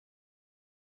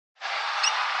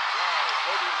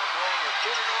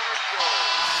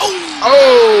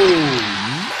Oh,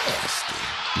 nasty.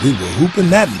 We were hooping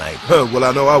that night. Well,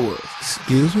 I know I was.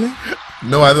 Excuse me?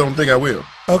 No, I don't think I will.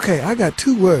 Okay, I got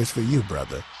 2 words for you,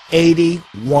 brother.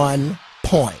 81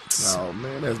 points. Oh,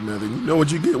 man, that's nothing. You know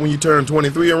what you get when you turn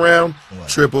 23 around? What?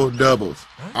 Triple doubles.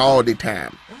 All the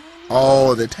time.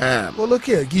 All the time. Well, look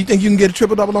here. You think you can get a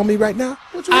triple-double on me right now?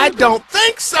 I don't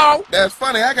think so. That's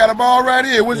funny. I got a ball right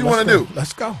here. What you want to do?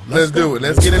 Let's go. Let's do it.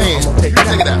 Let's get it in. I'm gonna take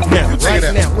it out. Now, Take it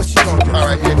out. now, what you gonna do? All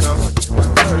right, here it comes.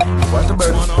 Watch the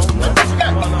bird. You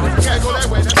gotta go that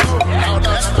way. That's all.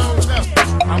 No.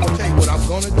 I'm gonna tell you what I'm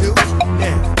gonna do.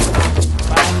 Now.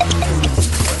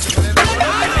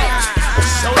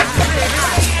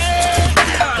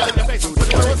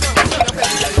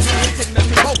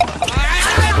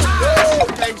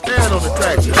 Can't stand on the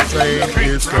track. The train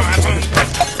is coming.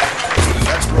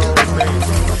 That's wrong, man.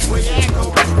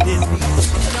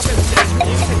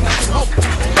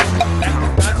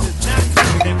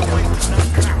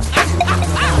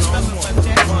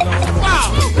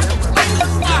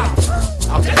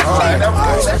 All right,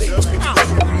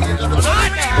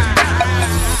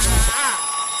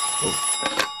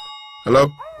 hello?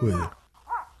 Who is it?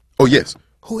 Oh, yes.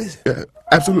 Who is it? Yeah,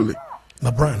 absolutely.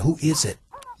 LeBron, who is it?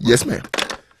 Yes, ma'am.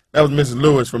 That was Mrs.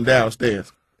 Lewis from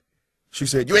downstairs. She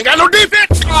said, "You ain't got no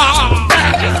defense!"